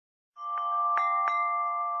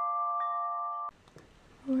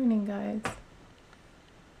Morning, guys.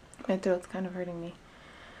 My throat's kind of hurting me.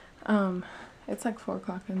 It's like 4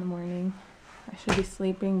 o'clock in the morning. I should be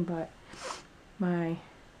sleeping, but my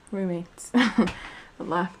roommates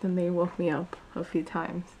left and they woke me up a few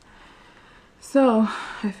times. So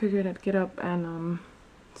I figured I'd get up and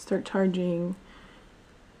start charging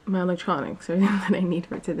my electronics, or everything that I need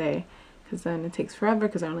for today, because then it takes forever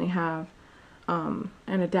because I only have an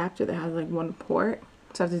adapter that has like one port,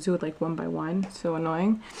 so I have to do it like one by one. So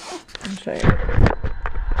annoying. I'll show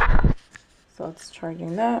you. So it's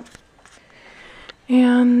charging that,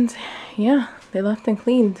 and yeah, they left and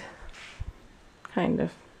cleaned, kind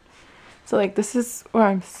of. So like this is where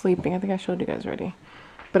I'm sleeping. I think I showed you guys already,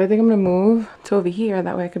 but I think I'm gonna move to over here.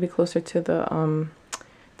 That way I could be closer to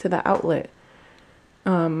the outlet.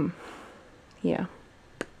 Yeah.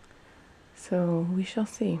 So we shall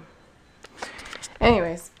see.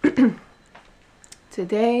 Anyways,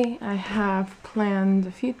 today I have planned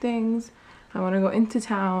a few things. I want to go into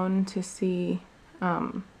town to see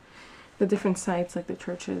the different sites, like the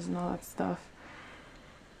churches and all that stuff.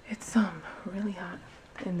 It's really hot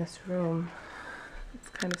in this room. It's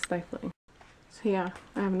kind of stifling. So yeah,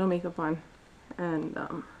 I have no makeup on, and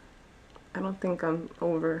I don't think I'm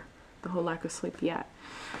over the whole lack of sleep yet.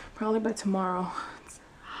 Probably by tomorrow. It's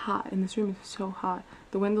hot, and this room is so hot.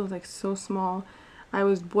 The window is like so small. I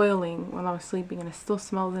was boiling when I was sleeping, and it still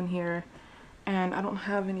smells in here, and I don't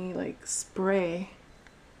have any like spray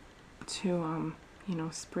to you know,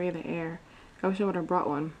 spray the air. I wish I would have brought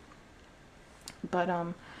one. But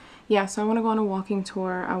yeah, so I want to go on a walking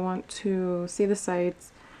tour. I want to see the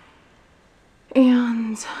sights,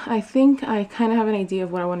 and I think I kind of have an idea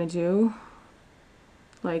of what I want to do,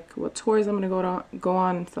 like what tours I'm gonna go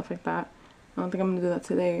on and stuff like that. I don't think I'm gonna do that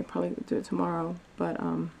today. Probably do it tomorrow, but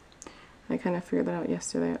I kind of figured that out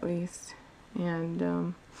yesterday at least, and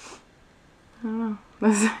I don't know.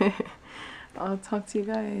 That's it. I'll talk to you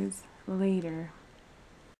guys later.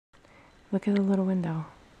 Look at the little window.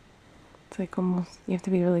 It's like almost, you have to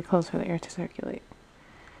be really close for the air to circulate.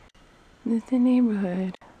 This is the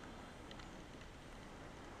neighborhood.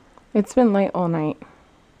 It's been light all night.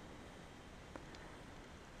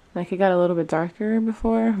 Like, it got a little bit darker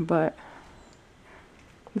before, but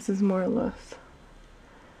this is more or less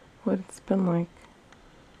what it's been like.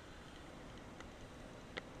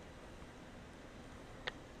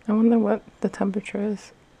 I wonder what the temperature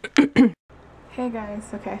is. Hey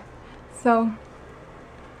guys, okay. So,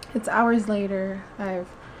 it's hours later. I've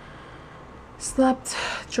slept,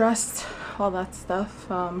 dressed, all that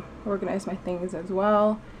stuff, organized my things as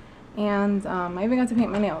well, and I even got to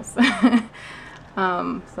paint my nails. So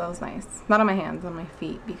that was nice. Not on my hands, on my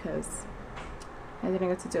feet, because I didn't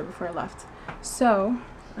get to do it before I left. So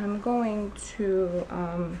I'm going to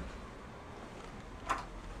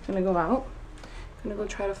go out. I'm gonna go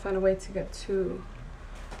try to find a way to get to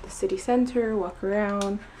the city center, walk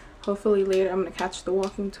around. Hopefully later I'm gonna catch the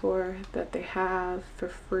walking tour that they have for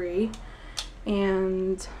free,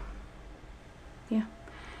 and yeah,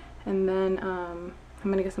 and then I'm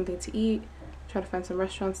gonna get something to eat. Try to find some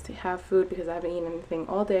restaurants to have food, because I haven't eaten anything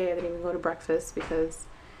all day. I didn't even go to breakfast because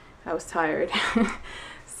I was tired.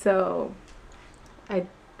 So I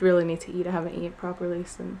really need to eat. I haven't eaten properly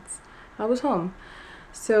since I was home.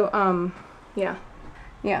 So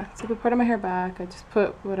yeah, so I put my hair back. I just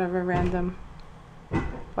put whatever random.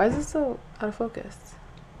 Why is this so out of focus?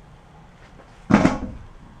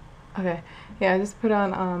 Okay, yeah, I just put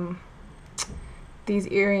on these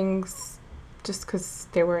earrings just because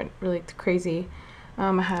they weren't really crazy.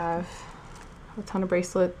 I have a ton of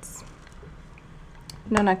bracelets,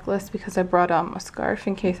 no necklace because I brought a scarf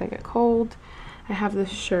in case I get cold. I have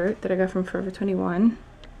this shirt that I got from Forever 21.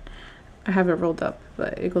 I have it rolled up,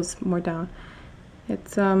 but it goes more down.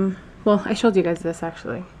 It's well, I showed you guys this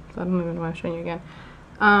actually, so I don't even know why I'm showing you again.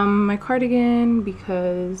 My cardigan,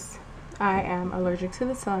 because I am allergic to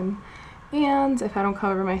the sun, and if I don't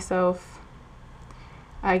cover myself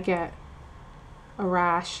I get a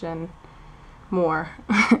rash and more.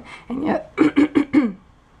 And yet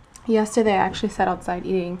yesterday I actually sat outside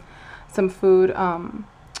eating some food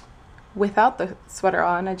without the sweater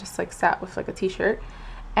on. I just like sat with like a t-shirt,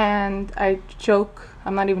 and I joke,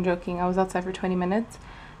 I'm not even joking, I was outside for 20 minutes,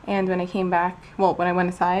 and when I came back, well, when I went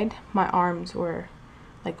inside, my arms were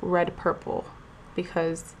like red purple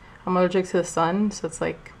because I'm allergic to the sun. So it's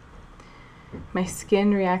like my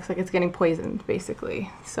skin reacts like it's getting poisoned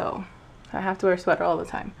basically, so I have to wear a sweater all the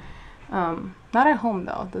time. Not at home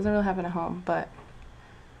though, it doesn't really happen at home, but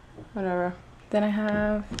whatever. Then I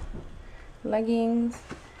have leggings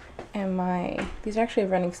and these are actually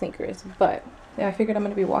running sneakers, but yeah, I figured I'm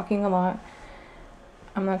gonna be walking a lot.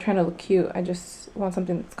 I'm not trying to look cute. I just want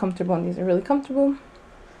something that's comfortable, and these are really comfortable.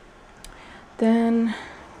 Then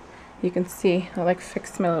you can see I like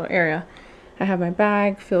fixed my little area. I have my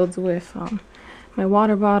bag filled with my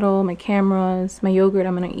water bottle, my cameras, my yogurt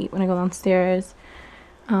I'm gonna eat when I go downstairs,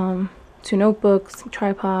 2 notebooks,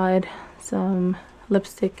 tripod, some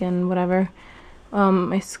lipstick and whatever,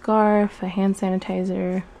 my scarf, a hand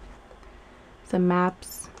sanitizer, some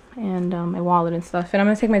maps, and my wallet and stuff. And I'm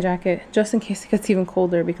gonna take my jacket just in case it gets even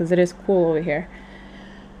colder because it is cool over here.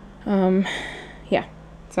 Yeah,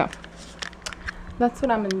 so that's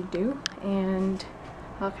what I'm gonna do, and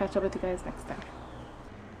I'll catch up with you guys next time.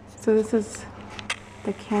 So this is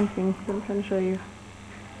the camping that I'm trying to show you.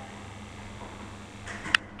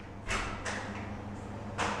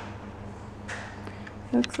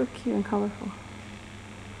 It looks so cute and colorful.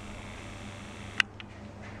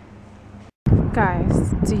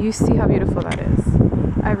 Guys, do you see how beautiful that is?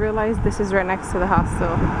 I realized this is right next to the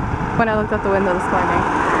hostel when I looked out the window this morning.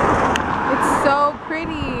 It's so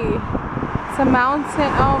pretty. It's a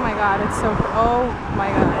mountain. Oh my god, it's so, oh my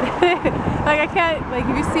god. Like I can't, like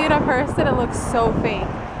if you see it up person, it looks so fake.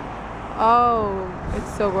 Oh,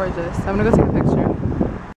 it's so gorgeous. I'm gonna go take a picture.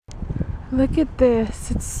 Look at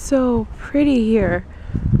this. It's so pretty here.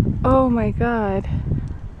 Oh my god.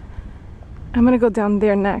 I'm gonna go down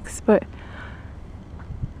there next, but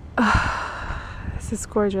this is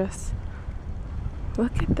gorgeous.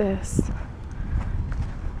 Look at this.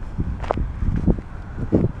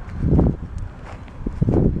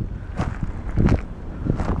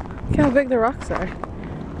 Look how big the rocks are.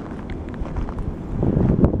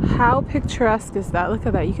 How picturesque is that? Look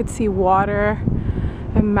at that. You could see water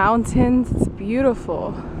and mountains. It's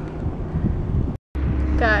beautiful.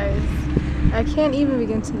 Guys, I can't even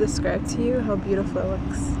begin to describe to you how beautiful it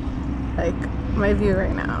looks. Like my view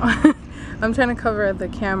right now. I'm trying to cover the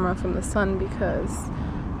camera from the sun because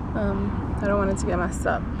I don't want it to get messed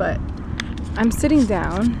up. But I'm sitting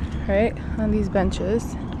down, right, on these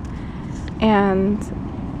benches, and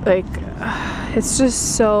like it's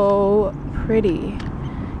just so pretty.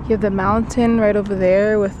 You have the mountain right over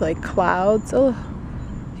there with like clouds. Oh,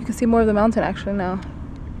 you can see more of the mountain actually now.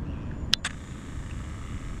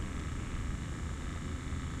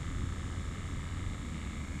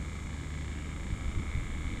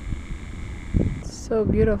 It's so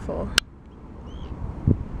beautiful.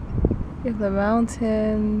 You have the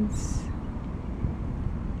mountains,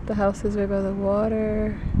 the houses right by the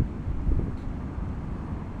water.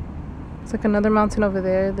 There's like another mountain over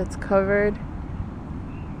there that's covered.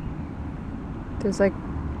 There's like,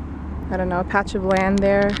 I don't know, a patch of land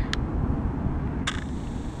there.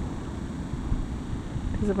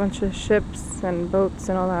 There's a bunch of ships and boats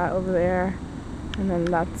and all that over there. And then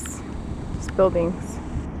that's just buildings.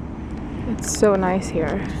 It's so nice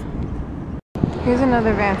here. Here's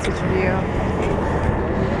another vantage view.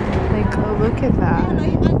 Like, oh, look at that.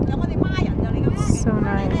 It's so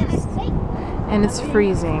nice. And it's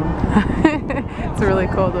freezing. It's really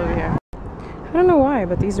cold over here. I don't know why,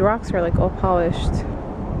 but these rocks are like all polished.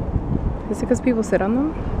 Is it because people sit on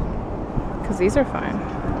them? Because these are fine.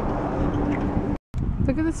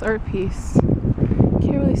 Look at this art piece.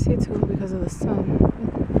 Can't really see it too well because of the sun.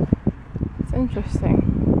 It's interesting.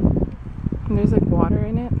 And there's like water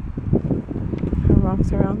in it. And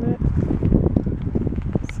rocks around it.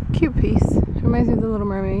 It's a cute piece. It reminds me of the Little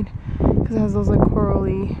Mermaid because it has those like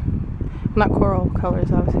corally, not coral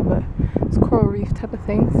colors obviously, but it's coral reef type of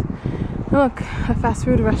things. And look, a fast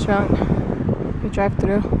food restaurant. We drive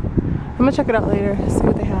through. I'm gonna check it out later, see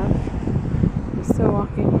what they have. I'm still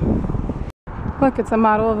walking. Look, it's a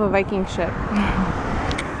model of a Viking ship.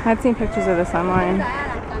 I'd seen pictures of this online.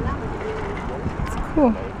 It's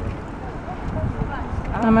cool.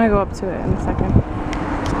 I'm gonna go up to it in a second.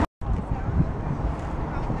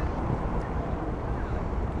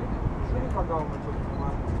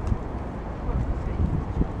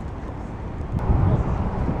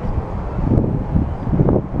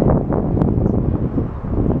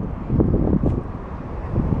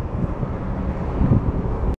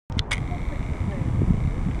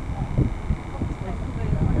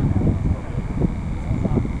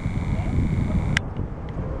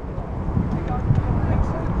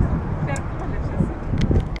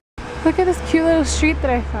 Look at this cute little street that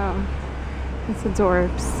I found. It's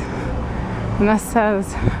adorbs. And that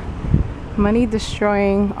says, money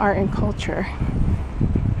destroying art and culture.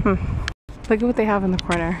 Look at what they have in the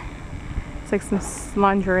corner. It's like some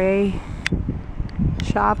lingerie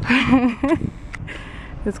shop.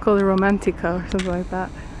 It's called a Romantico or something like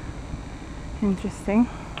that. Interesting.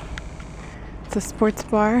 It's a sports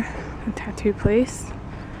bar, a tattoo place.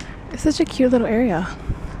 It's such a cute little area.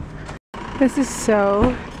 This is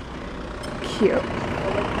so cute.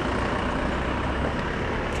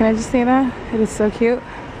 Can I just say that? It is so cute.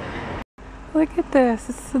 Look at this.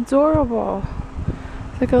 It's adorable.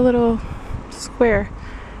 It's like a little square.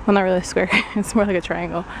 Well, not really a square. It's more like a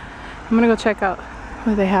triangle. I'm gonna go check out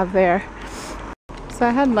what they have there. So I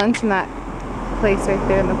had lunch in that place right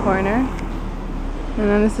there in the corner. And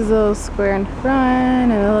then this is a little square in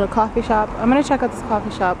front and a little coffee shop. I'm gonna check out this coffee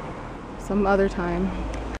shop some other time.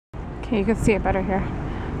 Okay, you can see it better here.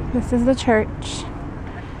 This is the church.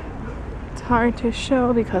 It's hard to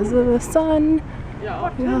show because of the sun.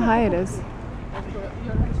 Look how high it is.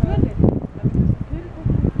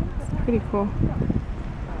 It's pretty cool.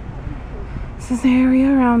 This is the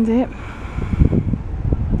area around it.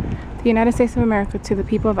 The United States of America to the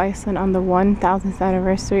people of Iceland on the 1000th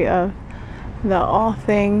anniversary of the all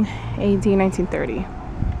thing AD 1930.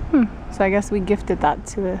 So I guess we gifted that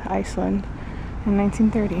to Iceland in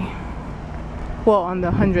 1930. Well, on the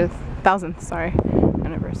 1000th, sorry,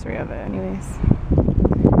 anniversary of it anyways.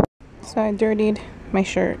 So I dirtied my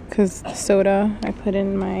shirt because the soda I put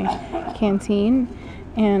in my canteen,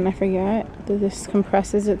 and I forget that this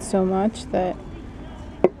compresses it so much that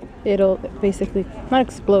it'll basically not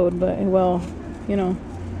explode, but it will, you know,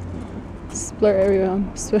 splurt everywhere.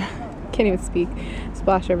 Can't even speak.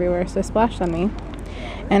 Splash everywhere. So it splashed on me,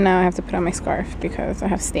 and now I have to put on my scarf because I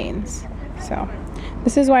have stains. So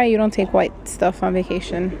this is why you don't take white stuff on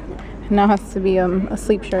vacation. It now has to be a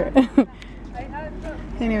sleep shirt.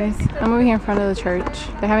 Anyways, I'm over here in front of the church.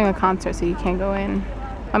 They're having a concert, so you can't go in.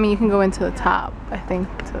 I mean, you can go into the top, I think,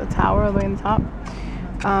 to the tower all the way in the top.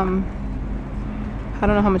 I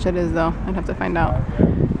don't know how much it is though. I'd have to find out.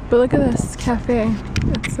 But look at this cafe.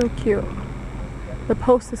 It's so cute. The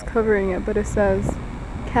post is covering it, but it says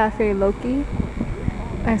Cafe Loki,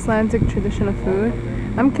 Icelandic traditional food.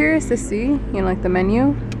 I'm curious to see, you know, like the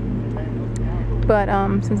menu. But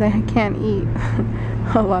since I can't eat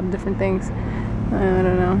a lot of different things, I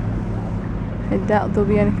don't know. I doubt there'll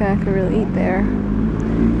be anything I could really eat there.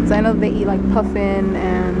 Because I know they eat like puffin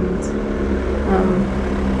and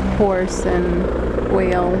horse and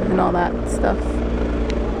whale and all that stuff.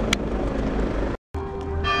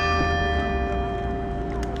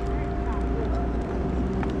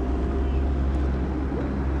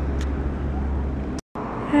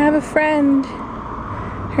 I have a friend.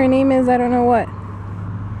 Her name is I don't know what.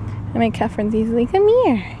 I make cat friends easily. Come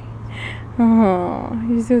here. Oh,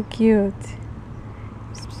 you're so cute.